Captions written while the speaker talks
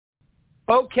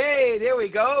Okay, there we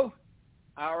go.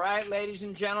 All right, ladies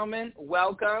and gentlemen,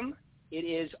 welcome. It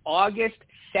is August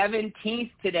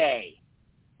 17th today.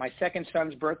 My second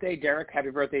son's birthday, Derek. Happy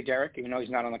birthday, Derek, even though he's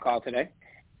not on the call today.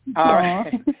 All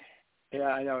right. Yeah,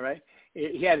 I know, right?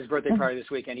 He had his birthday party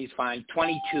this weekend. He's fine.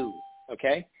 22,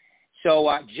 okay?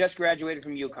 So just graduated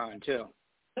from UConn, too.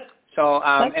 So,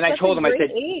 and I told him, I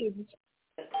said, age.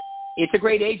 It's a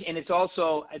great age, and it's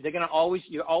also,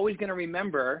 you're always going to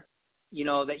remember, you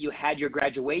know, that you had your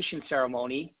graduation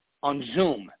ceremony on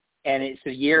Zoom, and it's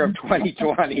the year of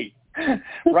 2020.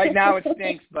 Right now it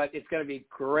stinks, but it's going to be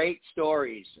great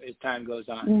stories as time goes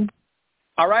on.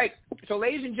 All right. So,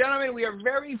 ladies and gentlemen, we are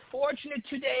very fortunate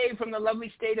today from the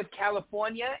lovely state of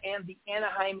California and the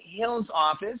Anaheim Hills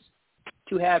office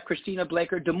to have Christina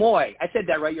Blaker Demoy. I said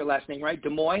that right, your last name, right?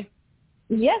 Demoy?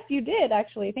 Yes, you did,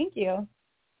 actually. Thank you.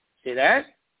 See that?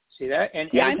 See that? And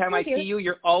every time I see you,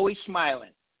 you're always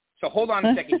smiling. So hold on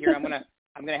a second here. I'm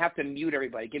gonna have to mute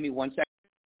everybody. Give me 1 second.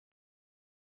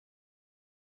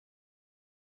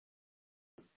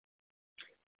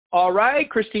 All right,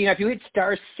 Christina, if you hit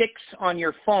 *6 on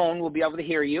your phone, we'll be able to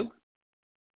hear you.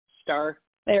 *6.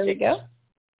 There we go.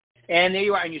 And there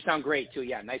you are, and you sound great too.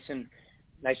 Yeah, nice and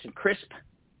crisp.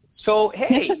 So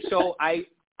hey, so I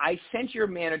sent your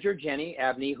manager Jenny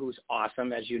Abney, who's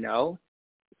awesome, as you know.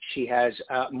 She has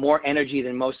more energy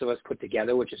than most of us put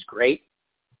together, which is great,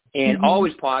 and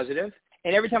always positive.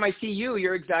 And every time I see you,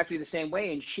 you're exactly the same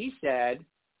way. And she said,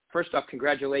 first off,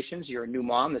 congratulations, you're a new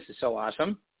mom. This is so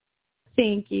awesome.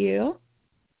 Thank you.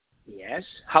 Yes.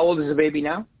 How old is the baby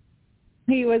now?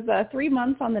 He was 3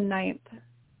 months on the 9th.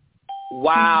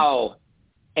 Wow.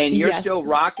 And you're still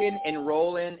rocking and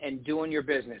rolling and doing your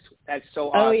business. That's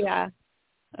so awesome.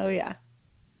 Oh, yeah.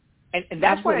 And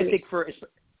that's why I think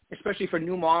especially for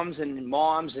new moms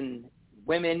and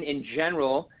women in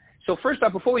general. So first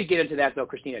off, before we get into that, though,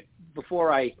 Christina,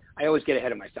 I always get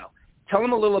ahead of myself. Tell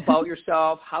them a little about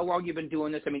yourself, how long you've been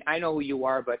doing this. I mean, I know who you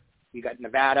are, but you got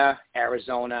Nevada,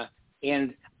 Arizona,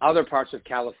 and other parts of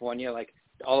California, like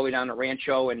all the way down to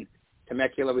Rancho and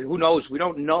Temecula. Who knows? We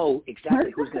don't know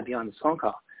exactly who's going to be on this phone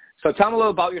call. So tell them a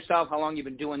little about yourself, how long you've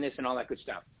been doing this, and all that good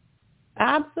stuff.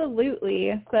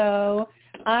 Absolutely. So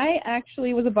I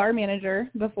actually was a bar manager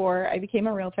before I became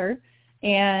a realtor,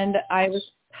 and I was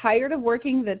tired of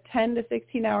working the 10 to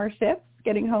 16-hour shifts,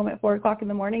 getting home at 4 o'clock in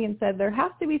the morning, and said there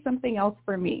has to be something else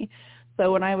for me.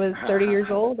 So when I was 30 years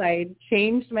old, I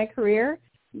changed my career,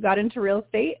 got into real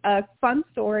estate. A fun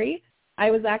story,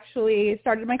 I was actually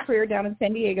started my career down in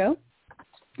San Diego,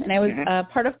 and I was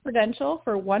part of Prudential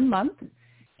for 1 month,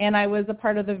 and I was a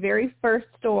part of the very first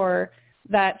store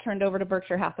that turned over to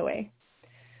Berkshire Hathaway.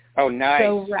 Oh, nice.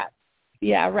 So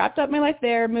wrapped up my life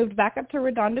there, moved back up to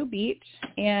Redondo Beach,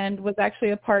 and was actually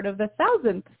a part of the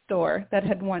 1,000th store that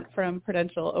had went from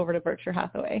Prudential over to Berkshire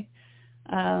Hathaway.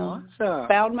 Awesome.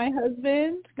 Found my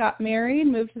husband, got married,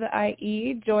 moved to the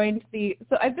IE,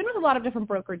 so I've been with a lot of different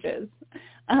brokerages.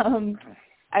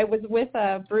 I was with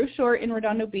Bruce Short in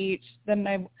Redondo Beach, then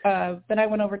I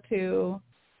went over to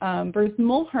Bruce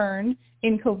Mulhern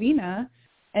in Covina,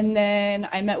 and then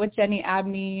I met with Jenny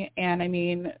Abney, and I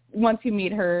mean, once you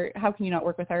meet her, how can you not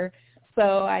work with her?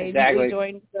 So I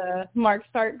joined the Mark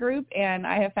Stark group, and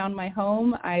I have found my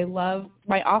home.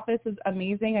 My office is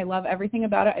amazing. I love everything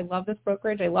about it. I love this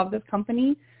brokerage. I love this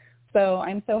company. So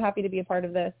I'm so happy to be a part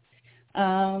of this.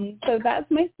 So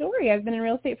that's my story. I've been in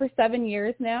real estate for 7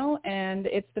 years now, and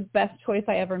it's the best choice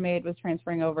I ever made was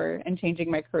transferring over and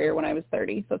changing my career when I was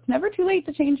 30. So it's never too late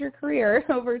to change your career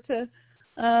over to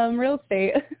real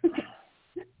estate.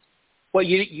 Well,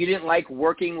 you didn't like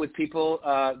working with people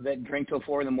that drink till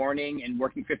 4 a.m. and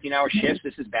working 15-hour shifts?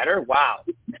 This is better? Wow.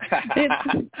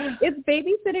 It's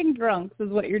babysitting drunks is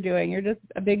what you're doing. You're just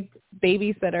a big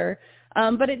babysitter.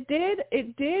 But it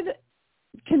did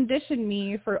condition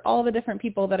me for all the different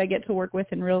people that I get to work with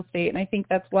in real estate, and I think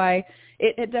that's why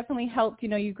it definitely helped. You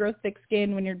know, you grow thick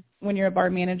skin when you're a bar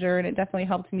manager, and it definitely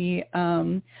helped me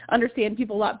understand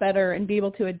people a lot better and be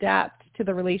able to adapt to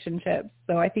the relationships.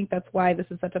 So I think that's why this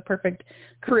is such a perfect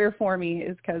career for me,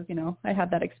 is because, you know, I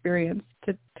had that experience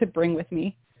to bring with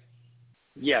me.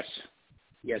 Yes,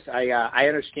 I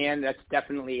understand. That's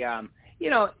definitely you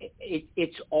know,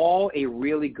 it's all a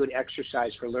really good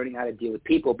exercise for learning how to deal with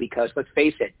people, because let's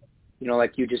face it, you know,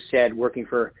 like you just said, working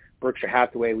for Berkshire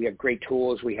Hathaway, we have great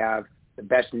tools. We have the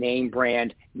best name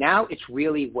brand. Now it's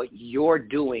really what you're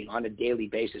doing on a daily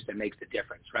basis that makes the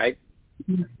difference, right?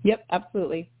 Yep,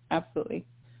 absolutely.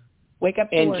 Wake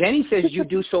up to and work. Jenny says you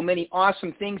do so many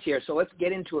awesome things here, so let's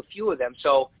get into a few of them.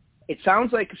 So it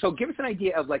sounds like, so give us an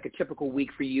idea of like a typical week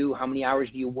for you. How many hours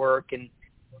do you work and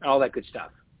all that good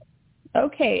stuff?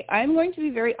 Okay, I'm going to be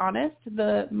very honest.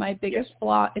 My biggest Yes.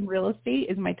 flaw in real estate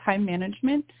is my time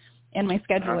management and my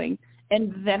scheduling.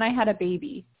 And then I had a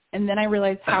baby, and then I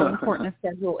realized how important a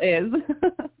schedule is.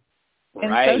 And so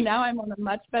Right. now I'm on a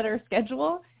much better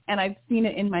schedule, and I've seen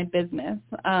it in my business.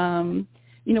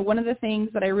 One of the things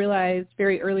that I realized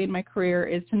very early in my career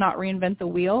is to not reinvent the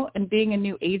wheel. And being a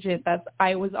new agent,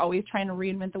 I was always trying to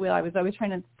reinvent the wheel. I was always trying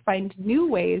to find new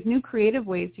ways, new creative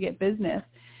ways to get business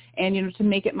and, to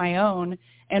make it my own.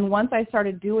 And once I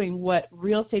started doing what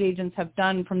real estate agents have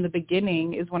done from the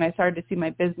beginning is when I started to see my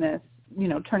business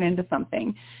turn into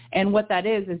something. And what that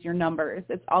is your numbers.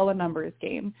 It's all a numbers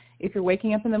game. If you're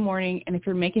waking up in the morning and if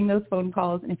you're making those phone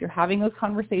calls and if you're having those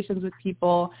conversations with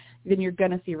people, then you're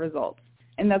going to see results.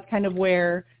 And that's kind of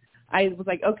where I was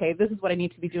like, okay, this is what I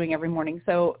need to be doing every morning.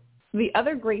 So the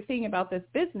other great thing about this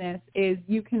business is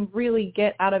you can really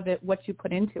get out of it what you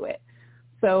put into it.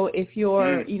 So if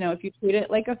you're, if you treat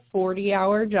it like a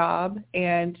 40-hour job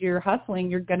and you're hustling,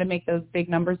 you're going to make those big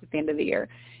numbers at the end of the year.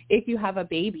 If you have a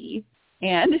baby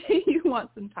and you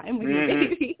want some time with your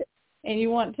baby and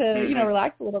you want to,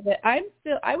 relax a little bit, I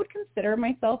would consider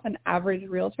myself an average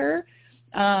realtor.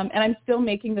 And I'm still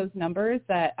making those numbers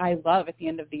that I love at the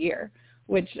end of the year,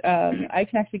 which I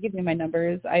can actually give you my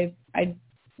numbers.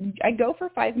 I go for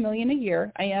 $5 million a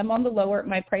year. I am on the lower,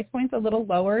 my price point's a little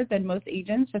lower than most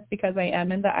agents just because I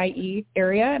am in the IE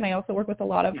area, and I also work with a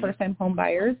lot of first-time home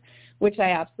buyers, which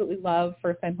I absolutely love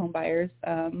first-time home buyers.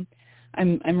 I'm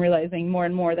realizing more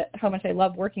and more that how much I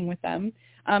love working with them.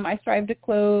 I strive to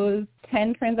close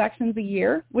 10 transactions a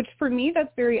year, which for me,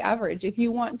 that's very average. If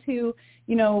you want to,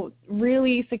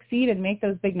 really succeed and make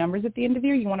those big numbers at the end of the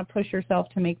year, you want to push yourself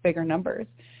to make bigger numbers.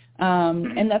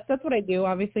 And that's what I do.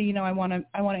 Obviously, I want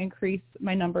to increase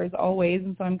my numbers always,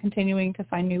 and so I'm continuing to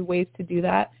find new ways to do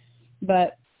that.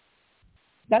 But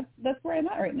that's where I'm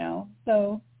at right now.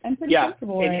 So I'm pretty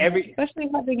comfortable where I'm at, especially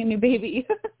having a new baby.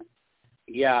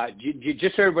 Yeah,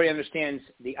 just so everybody understands,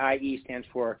 the IE stands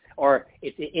for, or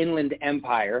it's the Inland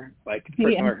Empire. Like, the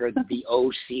first time I heard the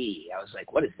OC, I was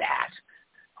like, what is that?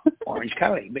 Orange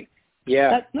County.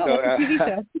 Yeah. That's a TV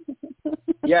show.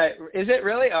 Yeah, is it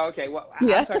really? Oh, okay. Well,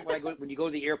 yeah. I'm talking when you go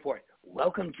to the airport.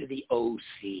 Welcome to the OC.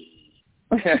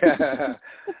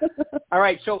 All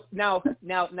right. So now,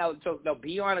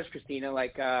 be honest, Christina.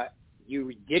 Like,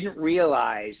 you didn't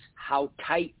realize how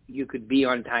tight you could be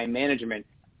on time management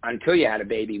until you had a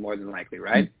baby, more than likely,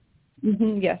 right?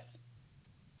 Yes.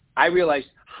 I realized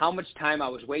how much time I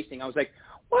was wasting. I was like,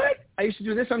 what? I used to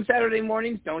do this on Saturday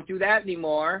mornings. Don't do that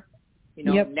anymore.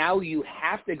 Now you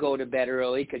have to go to bed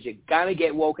early because you're going to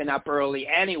get woken up early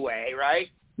anyway, right?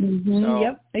 So,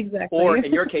 yep, exactly. Or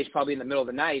in your case, probably in the middle of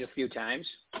the night a few times.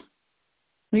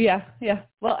 Yeah.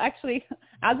 Well, actually,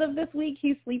 as of this week,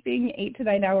 he's sleeping 8 to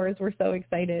 9 hours. We're so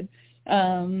excited.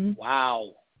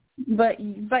 Wow. But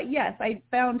yes, I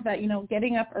found that,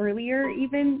 getting up earlier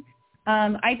even,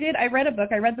 I read a book.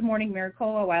 I read The Morning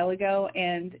Miracle a while ago,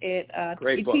 and it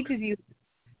teaches you,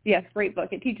 yes, great book.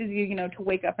 It teaches you, to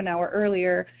wake up an hour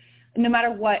earlier, no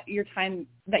matter what your time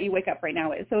that you wake up right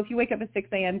now is. So if you wake up at 6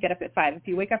 a.m., get up at 5. If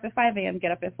you wake up at 5 a.m.,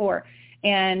 get up at 4.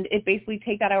 And it basically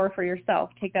take that hour for yourself.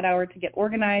 Take that hour to get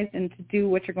organized and to do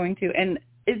what you're going to. And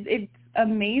it's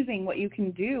amazing what you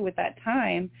can do with that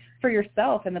time for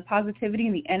yourself and the positivity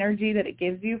and the energy that it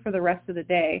gives you for the rest of the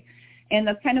day. And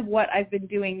that's kind of what I've been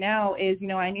doing now is,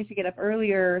 I need to get up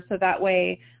earlier so that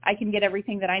way I can get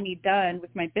everything that I need done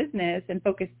with my business and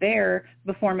focus there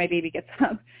before my baby gets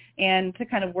up and to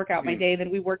kind of work out my day.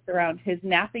 Then we worked around his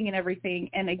napping and everything.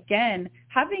 And again,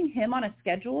 having him on a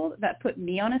schedule that put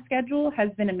me on a schedule has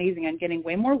been amazing. I'm getting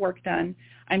way more work done.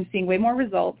 I'm seeing way more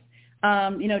results.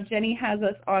 Jenny has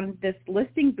us on this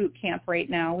listing boot camp right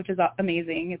now, which is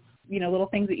amazing. It's, little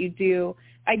things that you do,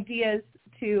 ideas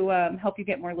to help you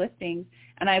get more listings.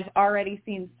 And I've already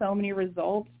seen so many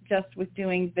results just with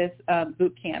doing this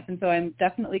boot camp. And so I'm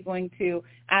definitely going to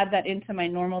add that into my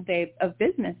normal day of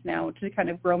business now to kind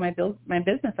of grow my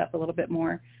business up a little bit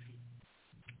more,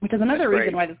 which is another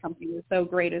reason why this company is so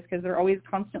great is because they're always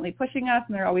constantly pushing us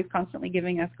and they're always constantly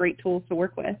giving us great tools to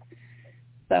work with.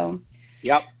 So.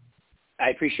 Yep. I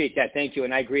appreciate that. Thank you.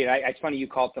 And I agree. It's funny you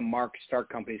call it the Mark Stark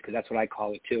companies because that's what I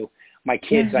call it too. My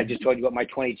kids, I just told you about my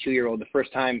 22-year-old. The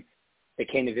first time they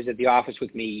came to visit the office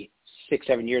with me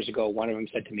 6-7 years ago, one of them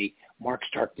said to me, Mark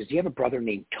Stark, does he have a brother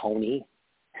named Tony?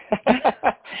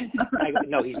 I go,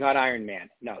 no, he's not Iron Man.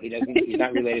 No, he doesn't. He's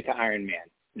not related to Iron Man.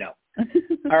 No.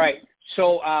 All right.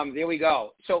 So there we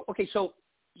go. So, okay, so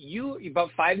you about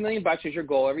 $5 million is your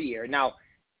goal every year. Now,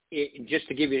 just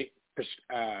to give you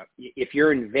if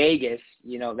you're in Vegas,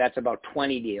 that's about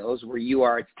 20 deals. Where you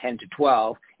are, it's 10 to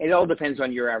 12. It all depends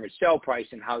on your average sale price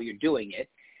and how you're doing it.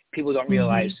 People don't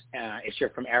realize if you're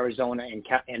from Arizona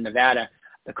and Nevada,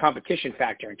 the competition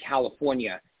factor in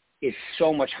California is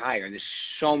so much higher. There's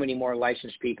so many more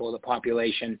licensed people, the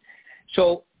population.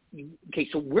 So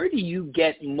where do you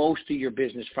get most of your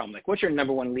business from? Like, what's your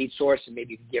number one lead source? And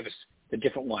maybe you can give us the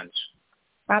different ones.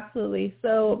 Absolutely.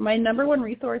 So my number one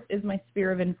resource is my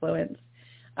sphere of influence.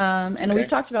 And we've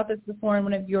talked about this before in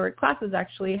one of your classes,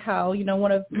 actually, how,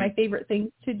 one of my favorite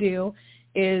things to do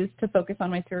is to focus on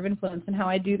my sphere of influence. And how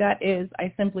I do that is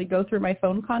I simply go through my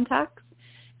phone contacts,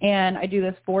 and I do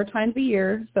this 4 times a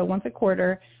year, so once a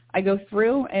quarter. I go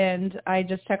through and I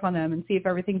just check on them and see if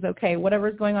everything's okay.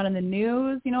 Whatever's going on in the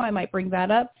news, I might bring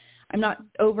that up. I'm not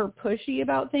over pushy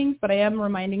about things, but I am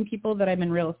reminding people that I'm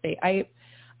in real estate.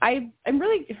 I'm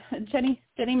really, Jenny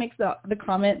makes the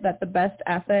comment that the best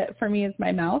asset for me is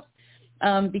my mouth,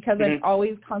 because I'm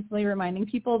always constantly reminding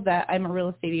people that I'm a real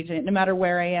estate agent no matter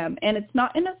where I am. And it's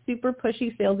not in a super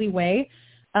pushy, salesy way.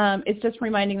 It's just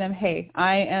reminding them, hey,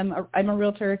 I'm a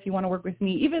realtor if you want to work with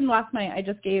me. Even last night, I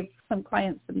just gave some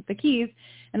clients the keys,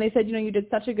 and they said, you did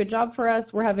such a good job for us.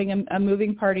 We're having a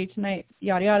moving party tonight,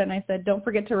 yada, yada. And I said, don't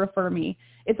forget to refer me.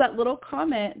 It's that little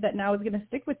comment that now is going to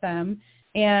stick with them.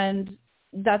 And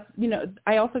that's,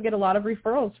 I also get a lot of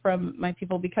referrals from my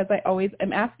people because I always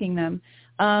am asking them.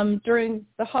 During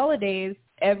the holidays,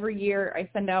 every year I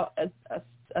send out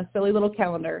a silly little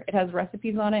calendar. It has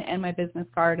recipes on it and my business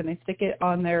card, and I stick it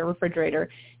on their refrigerator.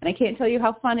 And I can't tell you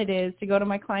how fun it is to go to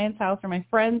my client's house or my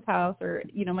friend's house or,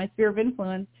 my sphere of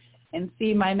influence and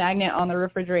see my magnet on the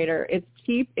refrigerator. It's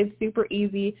cheap. It's super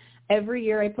easy. Every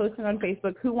year I post it on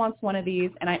Facebook, who wants one of these?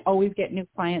 And I always get new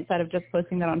clients out of just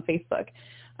posting that on Facebook.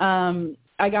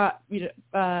 I got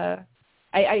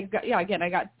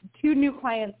 2 new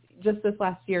clients just this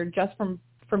last year just from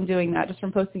doing that, just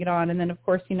from posting it on. And then, of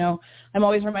course, I'm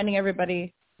always reminding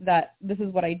everybody that this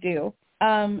is what I do.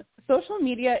 Social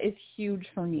media is huge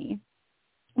for me.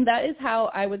 That is how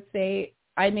I would say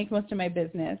I make most of my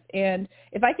business. And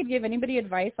if I could give anybody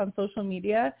advice on social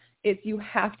media, it's you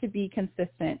have to be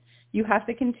consistent. You have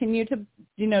to continue to,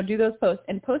 do those posts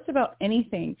and post about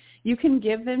anything. You can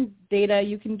give them data,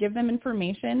 you can give them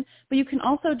information, but you can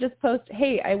also just post,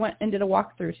 hey, I went and did a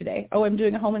walkthrough today. Oh, I'm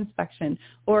doing a home inspection.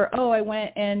 Or, oh, I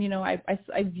went and,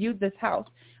 I viewed this house.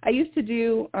 I used to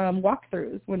do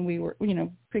walkthroughs when we were,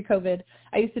 pre-COVID.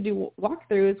 I used to do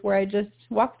walkthroughs where I just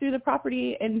walk through the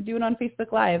property and do it on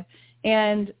Facebook Live.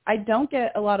 And I don't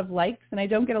get a lot of likes and I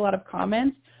don't get a lot of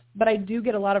comments, but I do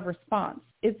get a lot of response.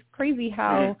 It's crazy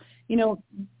how,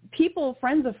 people,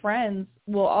 friends of friends,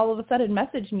 will all of a sudden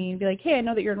message me and be like, hey, I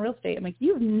know that you're in real estate. I'm like,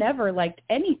 you've never liked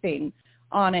anything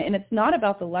on it. And it's not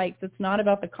about the likes. It's not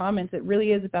about the comments. It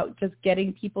really is about just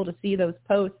getting people to see those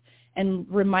posts and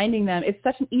reminding them. It's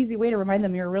such an easy way to remind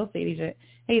them you're a real estate agent.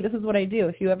 Hey, this is what I do.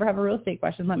 If you ever have a real estate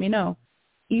question, let me know.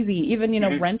 Easy. Even,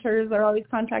 renters are always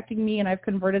contacting me, and I've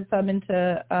converted some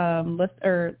into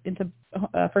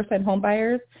first-time home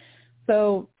buyers.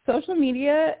 So social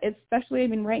media, especially,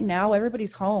 right now,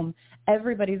 everybody's home.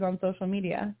 Everybody's on social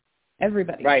media.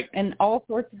 Everybody. Right. And all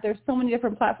sorts there's so many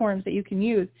different platforms that you can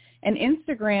use. And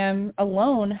Instagram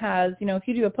alone has, if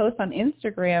you do a post on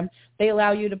Instagram, they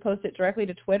allow you to post it directly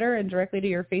to Twitter and directly to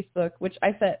your Facebook, which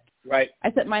I set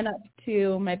mine up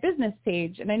to my business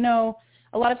page. And I know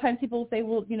a lot of times people will say,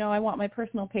 well, I want my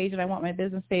personal page and I want my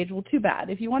business page. Well, too bad.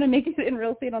 If you want to make it in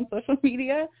real estate on social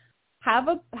media, have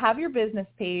your business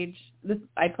page.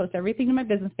 I post everything to my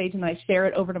business page and I share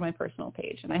it over to my personal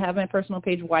page. And I have my personal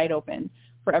page wide open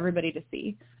for everybody to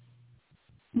see.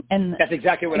 And that's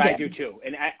exactly what I do too.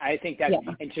 And I think that,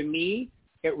 and to me,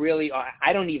 it really,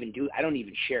 I don't even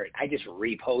share it. I just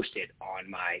repost it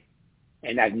on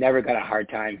and I've never got a hard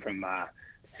time from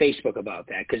Facebook about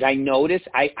that, because I notice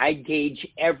I gauge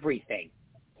everything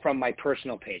from my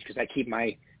personal page, because I keep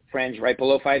my friends right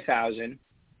below 5,000,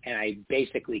 and I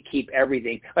basically keep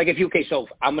everything. Like so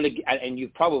I'm going to, and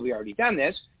you've probably already done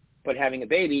this, but having a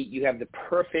baby, you have the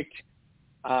perfect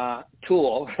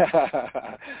tool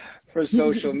for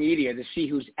social media to see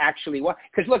who's actually what.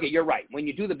 Because look, you're right. When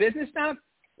you do the business stuff,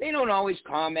 they don't always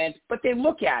comment, but they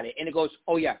look at it and it goes,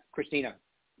 oh yeah, Christina,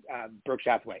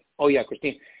 Berkshire Hathaway. Oh yeah,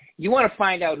 Christina. You want to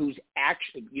find out who's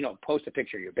actually, post a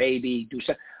picture of your baby, do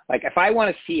something. Like if I want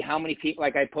to see how many people,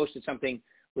 like I posted something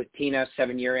with Tina,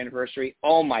 7-year anniversary.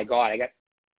 Oh my God, I got,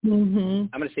 I'm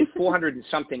going to say 400 and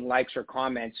something likes or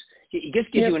comments. It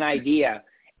just gives you an idea.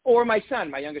 Or my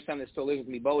son, my youngest son that still lives with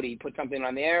me, Bodie, put something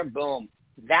on there, boom.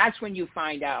 That's when you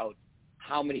find out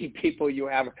how many people you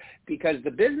have, because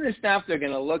the business stuff they're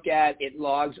going to look at, it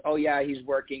logs, oh yeah, he's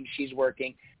working, she's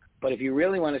working. But if you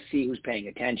really want to see who's paying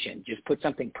attention, just put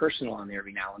something personal on there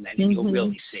every now and then, and you'll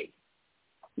really see.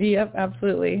 Yep,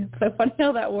 absolutely. So funny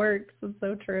how that works. It's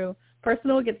so true.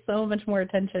 Personal gets so much more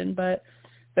attention, but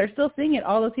they're still seeing it.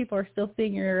 All those people are still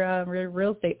seeing your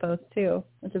real estate posts too,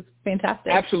 which is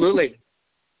fantastic. Absolutely.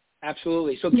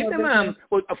 Absolutely. So give them,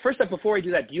 well, first up, before I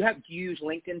do that, do you use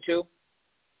LinkedIn too?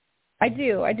 I do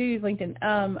use LinkedIn.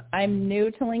 I'm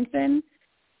new to LinkedIn,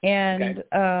 and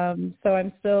so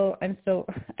I'm still.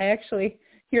 I actually,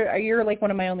 you're like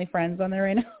one of my only friends on there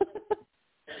right now.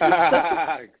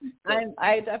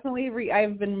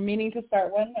 I've been meaning to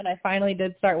start one, and I finally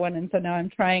did start one, and so now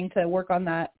I'm trying to work on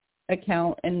that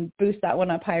account and boost that one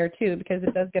up higher too, because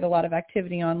it does get a lot of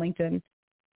activity on LinkedIn.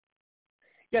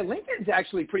 Yeah, LinkedIn's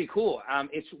actually pretty cool.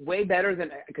 It's way better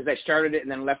than, because I started it and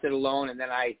then left it alone, and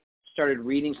then I started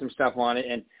reading some stuff on it.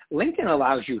 And LinkedIn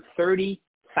allows you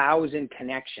 30,000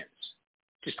 connections,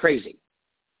 which is crazy.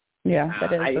 Yeah,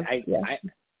 that is.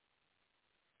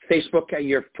 Facebook,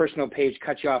 your personal page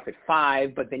cuts you off at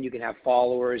 5, but then you can have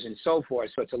followers and so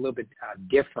forth, so it's a little bit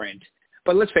different.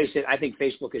 But let's face it, I think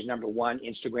Facebook is number 1,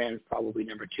 Instagram is probably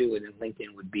number 2, and then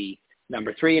LinkedIn would be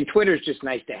number 3. And Twitter is just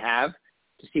nice to have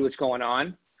to see what's going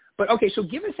on. But, okay, so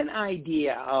give us an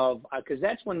idea of, because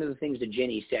that's one of the things that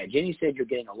Jenny said. Jenny said you're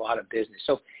getting a lot of business.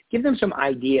 So give them some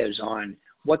ideas on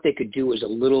what they could do as a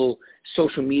little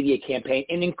social media campaign,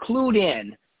 and include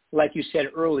in, like you said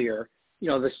earlier, you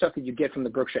know, the stuff that you get from the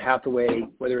Berkshire Hathaway,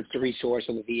 whether it's the resource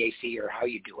or the VAC or how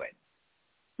you do it.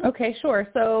 Okay, sure.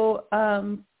 So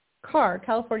CAR,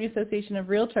 California Association of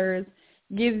Realtors,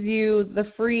 gives you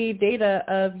the free data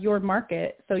of your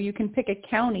market. So you can pick a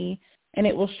county, and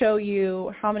it will show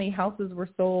you how many houses were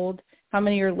sold, how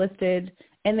many are listed,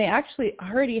 and they actually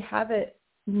already have it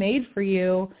made for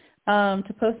you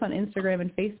to post on Instagram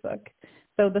and Facebook.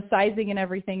 So the sizing and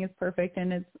everything is perfect,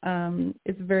 and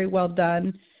it's very well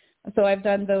done. So I've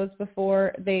done those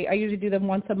before. I usually do them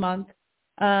once a month,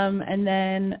 and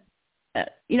then I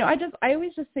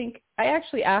always just think, I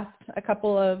actually asked a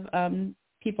couple of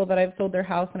people that I've sold their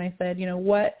house, and I said,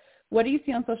 what do you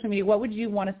see on social media? What would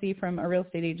you want to see from a real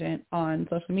estate agent on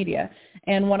social media?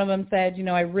 And one of them said,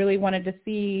 I really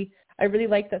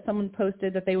liked that someone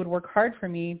posted that they would work hard for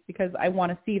me, because I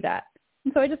want to see that.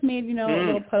 And so I just made, a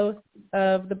little post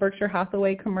of the Berkshire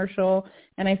Hathaway commercial,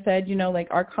 and I said,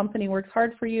 our company works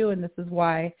hard for you, and this is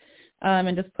why.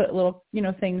 And just put little,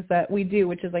 things that we do,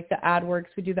 which is like the AdWorks.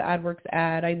 We do the AdWorks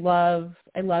ad. I love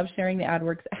sharing the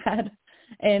AdWorks ad.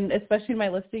 And especially in my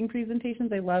listing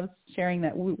presentations, I love sharing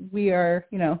that we are,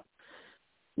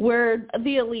 we're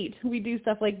the elite. We do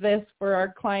stuff like this for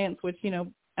our clients, which,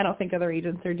 I don't think other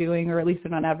agents are doing, or at least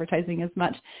they're not advertising as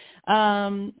much.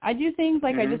 I do things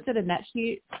like I just did a net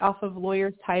sheet off of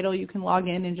Lawyer's Title. You can log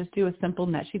in and just do a simple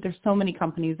net sheet. There's so many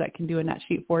companies that can do a net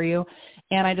sheet for you.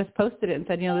 And I just posted it and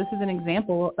said, this is an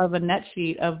example of a net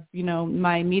sheet of,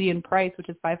 my median price, which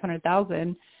is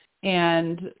 $500,000.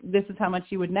 And this is how much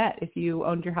you would net if you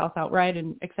owned your house outright,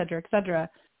 and et cetera, et cetera.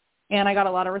 And I got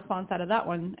a lot of response out of that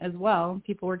one as well.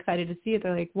 People were excited to see it.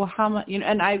 They're like, well, how much,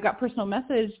 and I got personal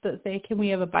message that say, can we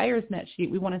have a buyer's net sheet?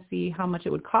 We want to see how much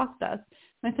it would cost us.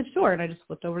 And I said, sure. And I just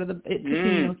flipped over to it took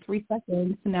me 3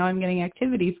 seconds. And now I'm getting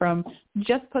activity from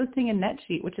just posting a net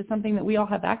sheet, which is something that we all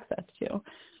have access to.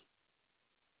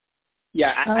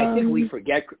 Yeah, I think we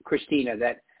forget, Christina,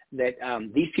 that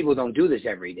these people don't do this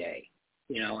every day,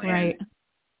 and right.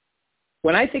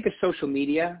 When I think of social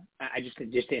media, I just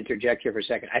to interject here for a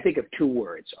second, I think of 2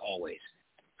 words always: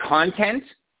 content,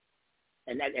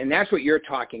 and that's what you're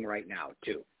talking right now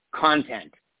too.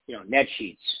 Content, net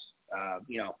sheets,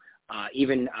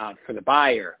 even for the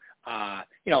buyer,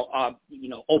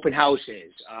 open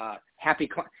houses,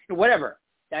 whatever.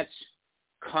 That's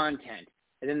content.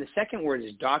 And then the second word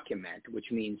is document,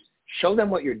 which means show them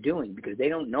what you're doing, because they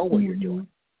don't know what you're doing.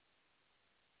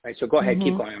 Right. So go ahead,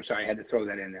 keep going. I'm sorry, I had to throw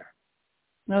that in there.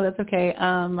 No, that's okay.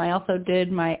 I also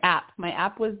did my app. My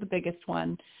app was the biggest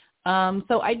one.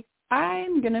 So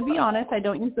I'm going to be honest, I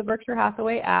don't use the Berkshire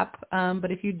Hathaway app,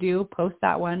 but if you do, post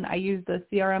that one. I use the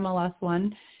CRMLS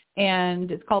one,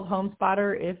 and it's called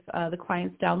HomeSpotter if the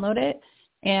clients download it.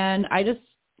 And I just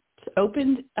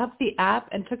opened up the app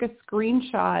and took a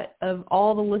screenshot of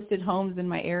all the listed homes in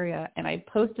my area, and I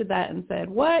posted that and said,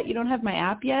 what, you don't have my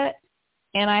app yet?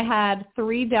 And I had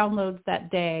 3 downloads that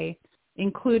day,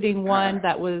 including one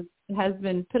that has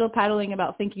been piddle-paddling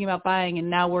about thinking about buying, and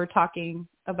now we're talking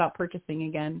about purchasing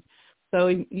again. So,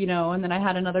 and then I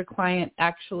had another client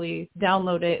actually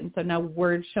download it, and so now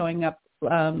we're showing up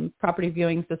property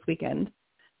viewings this weekend.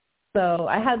 So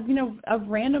I had, a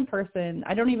random person.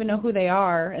 I don't even know who they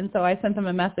are. And so I sent them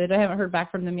a message. I haven't heard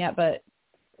back from them yet, but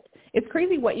it's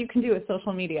crazy what you can do with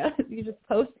social media. You just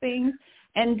post things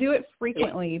and do it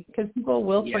frequently because people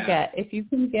will forget. If you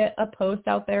can get a post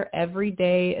out there every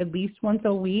day, at least once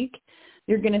a week,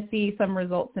 you're going to see some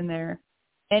results in there.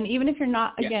 And even if you're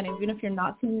not, even if you're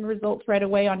not seeing results right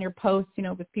away on your posts,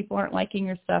 if people aren't liking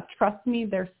your stuff, trust me,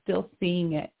 they're still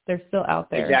seeing it. They're still out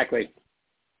there. Exactly.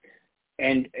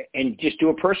 And just do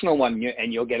a personal one,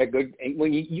 and you'll get a good. And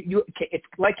when you it's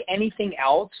like anything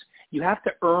else. You have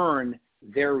to earn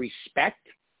their respect,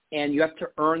 and you have to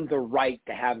earn the right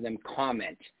to have them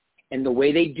comment. And the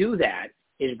way they do that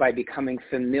is by becoming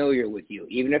familiar with you,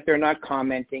 even if they're not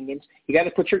commenting. And you got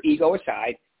to put your ego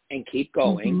aside and keep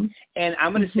going. Mm-hmm. And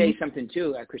I'm going to say something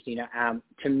too, Christina.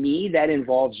 To me, that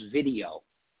involves video.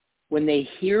 When they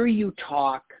hear you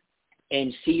talk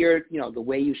and see your, the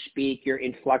way you speak, your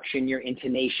inflection, your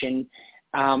intonation,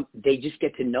 they just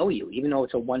get to know you. Even though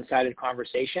it's a one-sided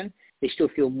conversation, they still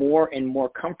feel more and more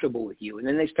comfortable with you. And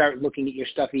then they start looking at your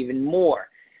stuff even more.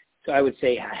 So I would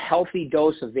say a healthy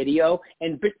dose of video.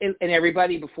 And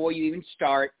everybody, before you even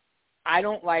start, I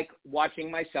don't like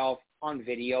watching myself on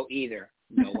video either.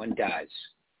 No one does.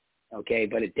 Okay,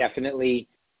 but it definitely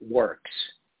works.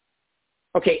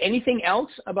 Okay, anything else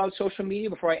about social media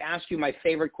before I ask you my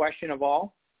favorite question of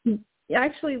all?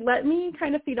 Actually, let me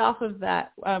kind of feed off of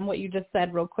that, what you just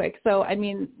said real quick. So,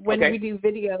 when we do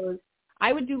videos,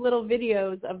 I would do little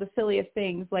videos of the silliest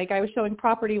things. Like I was showing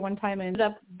property one time and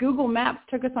Google Maps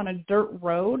took us on a dirt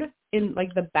road in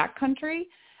the backcountry.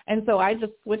 And so I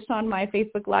just switched on my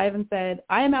Facebook Live and said,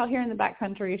 I am out here in the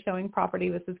backcountry showing property.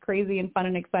 This is crazy and fun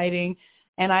and exciting.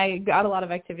 And I got a lot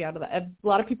of activity out of that. A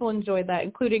lot of people enjoyed that,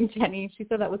 including Jenny. She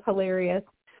said that was hilarious.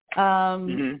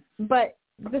 But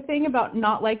the thing about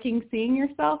not liking seeing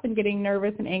yourself and getting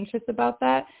nervous and anxious about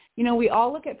that, we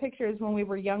all look at pictures when we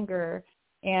were younger,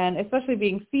 and especially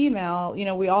being female,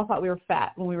 we all thought we were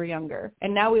fat when we were younger.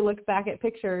 And now we look back at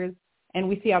pictures and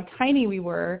we see how tiny we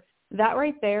were. That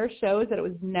right there shows that it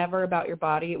was never about your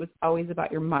body. It was always about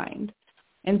your mind.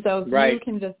 And so you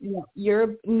can just,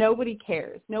 nobody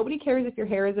cares. Nobody cares if your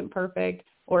hair isn't perfect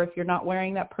or if you're not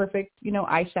wearing that perfect,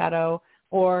 eyeshadow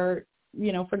or,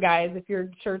 for guys, if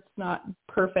your shirt's not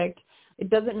perfect. It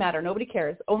doesn't matter. Nobody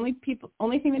cares. Only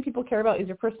thing that people care about is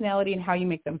your personality and how you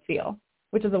make them feel,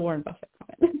 which is a Warren Buffett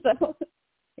comment. So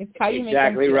it's how you make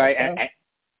them feel. Exactly right. So.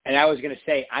 And I was going to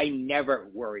say, I never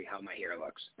worry how my hair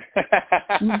looks.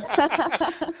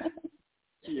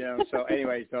 So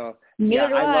anyway, I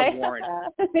love Warren.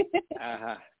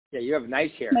 Yeah, you have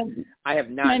nice hair. I have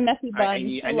not. My messy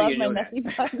bun. I love my messy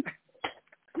bun.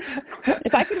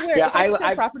 If I could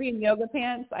wear property and yoga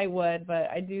pants, I would,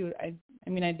 but I do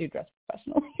dress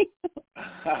professionally.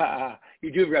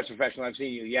 You do dress professional. I've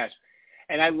seen you, yes.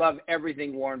 And I love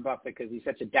everything Warren Buffett because he's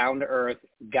such a down-to-earth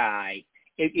guy.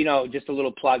 Just a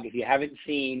little plug. If you haven't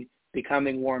seen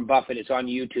Becoming Warren Buffett, it's on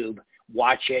YouTube.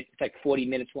 Watch it. It's like 40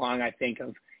 minutes long, I think,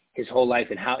 of his whole life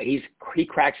and how he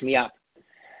cracks me up.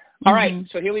 All right,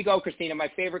 so here we go, Christina,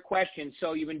 my favorite question.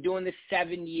 So you've been doing this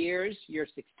 7 years. You're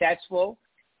successful.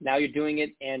 Now you're doing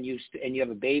it, and you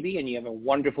have a baby, and you have a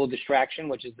wonderful distraction,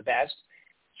 which is the best.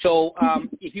 So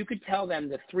if you could tell them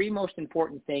the 3 most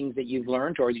important things that you've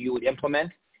learned or you would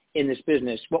implement in this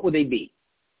business, what would they be?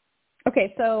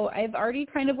 Okay, so I've already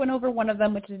kind of went over one of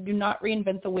them, which is do not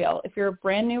reinvent the wheel. If you're a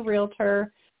brand new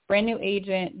realtor, brand new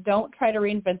agent, don't try to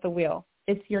reinvent the wheel.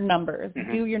 It's your numbers.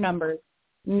 Do your numbers.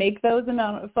 Make those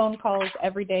amount of phone calls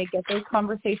every day. Get those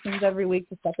conversations every week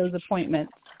to set those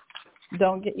appointments.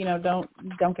 Don't get,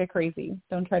 don't get crazy.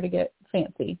 Don't try to get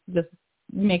fancy. Just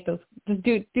make those. Just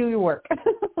do your work.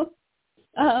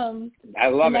 I love it.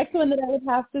 The next one that I would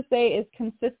have to say is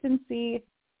consistency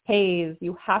pays.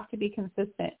 You have to be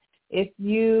consistent. If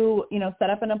you, set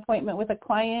up an appointment with a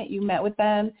client, you met with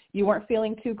them, you weren't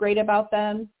feeling too great about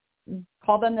them,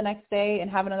 call them the next day and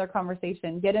have another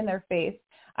conversation. Get in their face.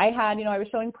 I was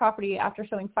showing property. After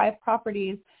showing 5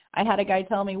 properties, I had a guy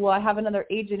tell me, well, I have another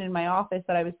agent in my office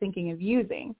that I was thinking of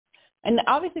using. And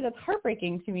obviously that's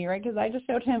heartbreaking to me, right? Because I just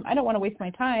showed him, I don't want to waste my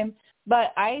time.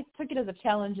 But I took it as a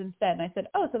challenge instead. And I said,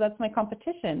 oh, so that's my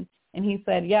competition. And he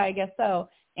said, yeah, I guess so.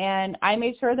 And I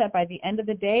made sure that by the end of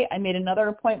the day, I made another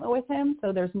appointment with him.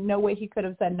 So there's no way he could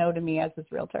have said no to me as his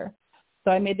realtor.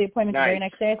 So I made the appointment the very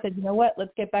next day. I said, you know what,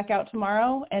 let's get back out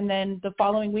tomorrow. And then the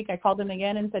following week, I called him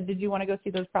again and said, did you want to go see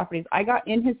those properties? I got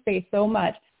in his face so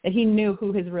much that he knew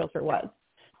who his realtor was.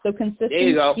 So be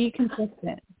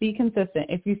consistent. Be consistent.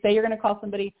 If you say you're going to call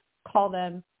somebody, call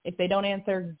them. If they don't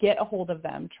answer, get a hold of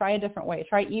them. Try a different way.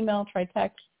 Try email, try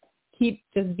text.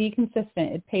 Just be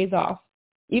consistent. It pays off.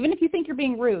 Even if you think you're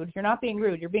being rude, you're not being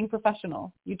rude. You're being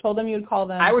professional. You told them you would call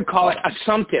them. I would call it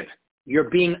assumptive. You're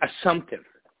being assumptive.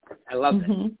 I love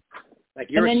that. Like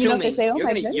you're and then, assuming they say, you're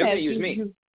going to use me.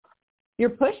 You're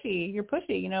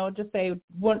pushy. Just say,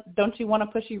 don't you want a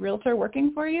pushy realtor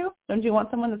working for you? Don't you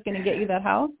want someone that's going to get you that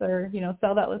house or,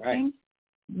 sell that listing? Right.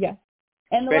 Yes.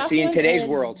 And the especially in today's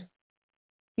world.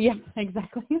 Yeah,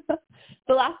 exactly.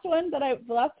 The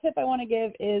last tip I want to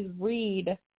give is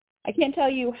read. I can't tell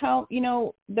you how,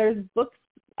 there's books.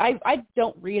 I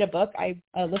don't read a book. I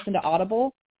listen to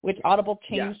Audible, which Audible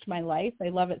changed my life. I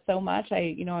love it so much.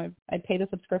 I pay the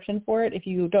subscription for it. If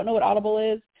you don't know what Audible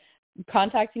is,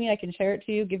 contact me. I can share it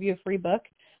to you, give you a free book.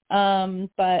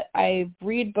 But I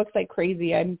read books like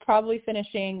crazy. I'm probably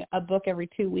finishing a book every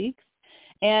 2 weeks.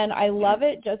 And I love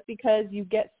it just because you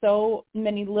get so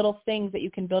many little things that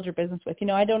you can build your business with.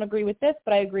 I don't agree with this,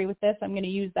 but I agree with this. I'm going to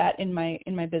use that in my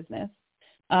business.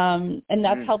 And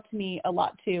that's helped me a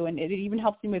lot too. And it even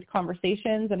helps me with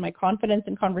conversations and my confidence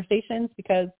in conversations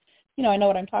because, I know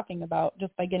what I'm talking about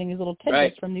just by getting these little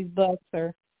tidbits from these books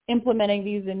or implementing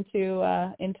these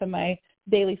into my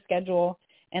daily schedule.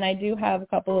 And I do have a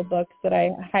couple of books that I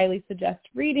highly suggest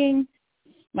reading.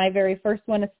 My very first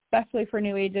one, especially for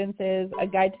new agents, is A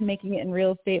Guide to Making It in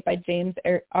Real Estate by James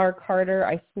R. Carter.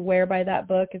 I swear by that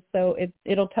book.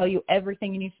 It'll tell you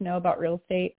everything you need to know about real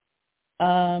estate.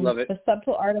 Love it. The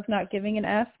Subtle Art of Not Giving an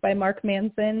F by Mark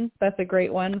Manson. That's a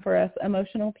great one for us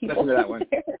emotional people. Listen to that one.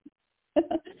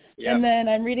 Yep. And then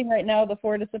I'm reading right now The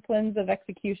 4 Disciplines of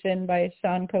Execution by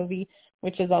Sean Covey,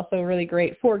 which is also really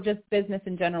great for just business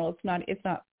in general. It's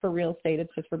not for real estate.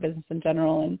 It's just for business in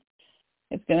general, and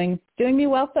it's doing me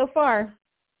well so far.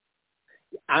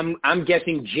 I'm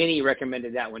guessing Ginny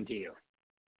recommended that one to you.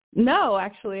 No,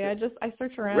 actually, I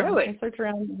search around. Really? I search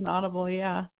around in Audible,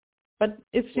 yeah. But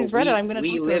if she's read it, I'm going to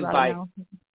talk to her about it now.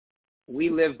 We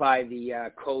live by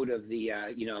the code of the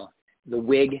the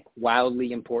WIG,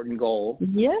 wildly important goal.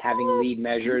 Yeah. Having lead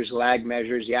measures, lag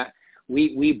measures. Yeah.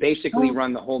 We basically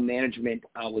run the whole management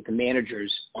with the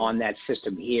managers on that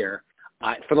system here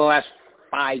for the last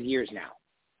 5 years now.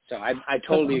 So I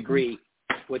totally agree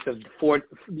with the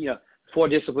four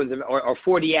disciplines or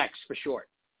 40X for short.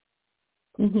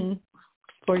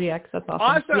 40X, that's awesome.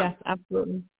 Awesome. Yes,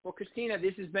 absolutely. Well, Christina,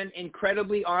 this has been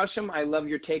incredibly awesome. I love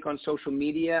your take on social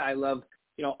media. I love,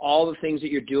 all the things that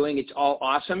you're doing. It's all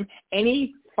awesome.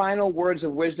 Any final words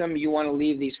of wisdom you want to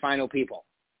leave these final people?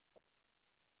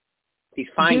 These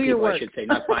fine people, I should say,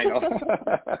 not final.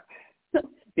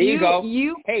 There you go.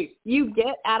 You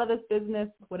get out of this business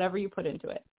whatever you put into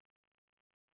it.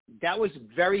 That was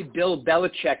very Bill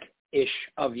Belichick-ish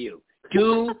of you.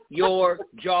 Do your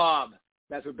job.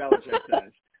 That's what Belichick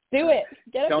says. Do it.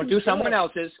 Don't do someone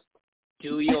else's.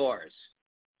 Do yours.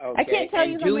 Okay. I can't tell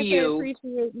you how much I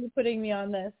appreciate you putting me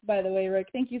on this, by the way, Rick.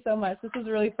 Thank you so much. This was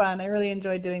really fun. I really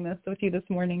enjoyed doing this with you this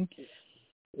morning.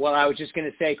 Well, I was just going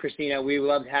to say, Christina, we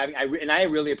loved having, and I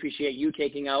really appreciate you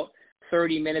taking out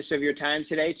 30 minutes of your time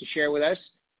today to share with us.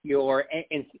 Your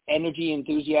energy,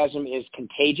 enthusiasm is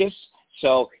contagious.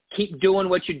 So keep doing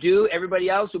what you do. Everybody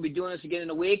else will be doing this again in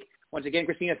a week. Once again,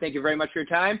 Christina, thank you very much for your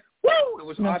time. Woo! It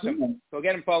was awesome. Go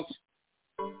get them, folks.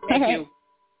 Thank you.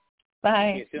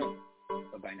 Bye. See you soon.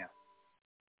 Bye-bye now.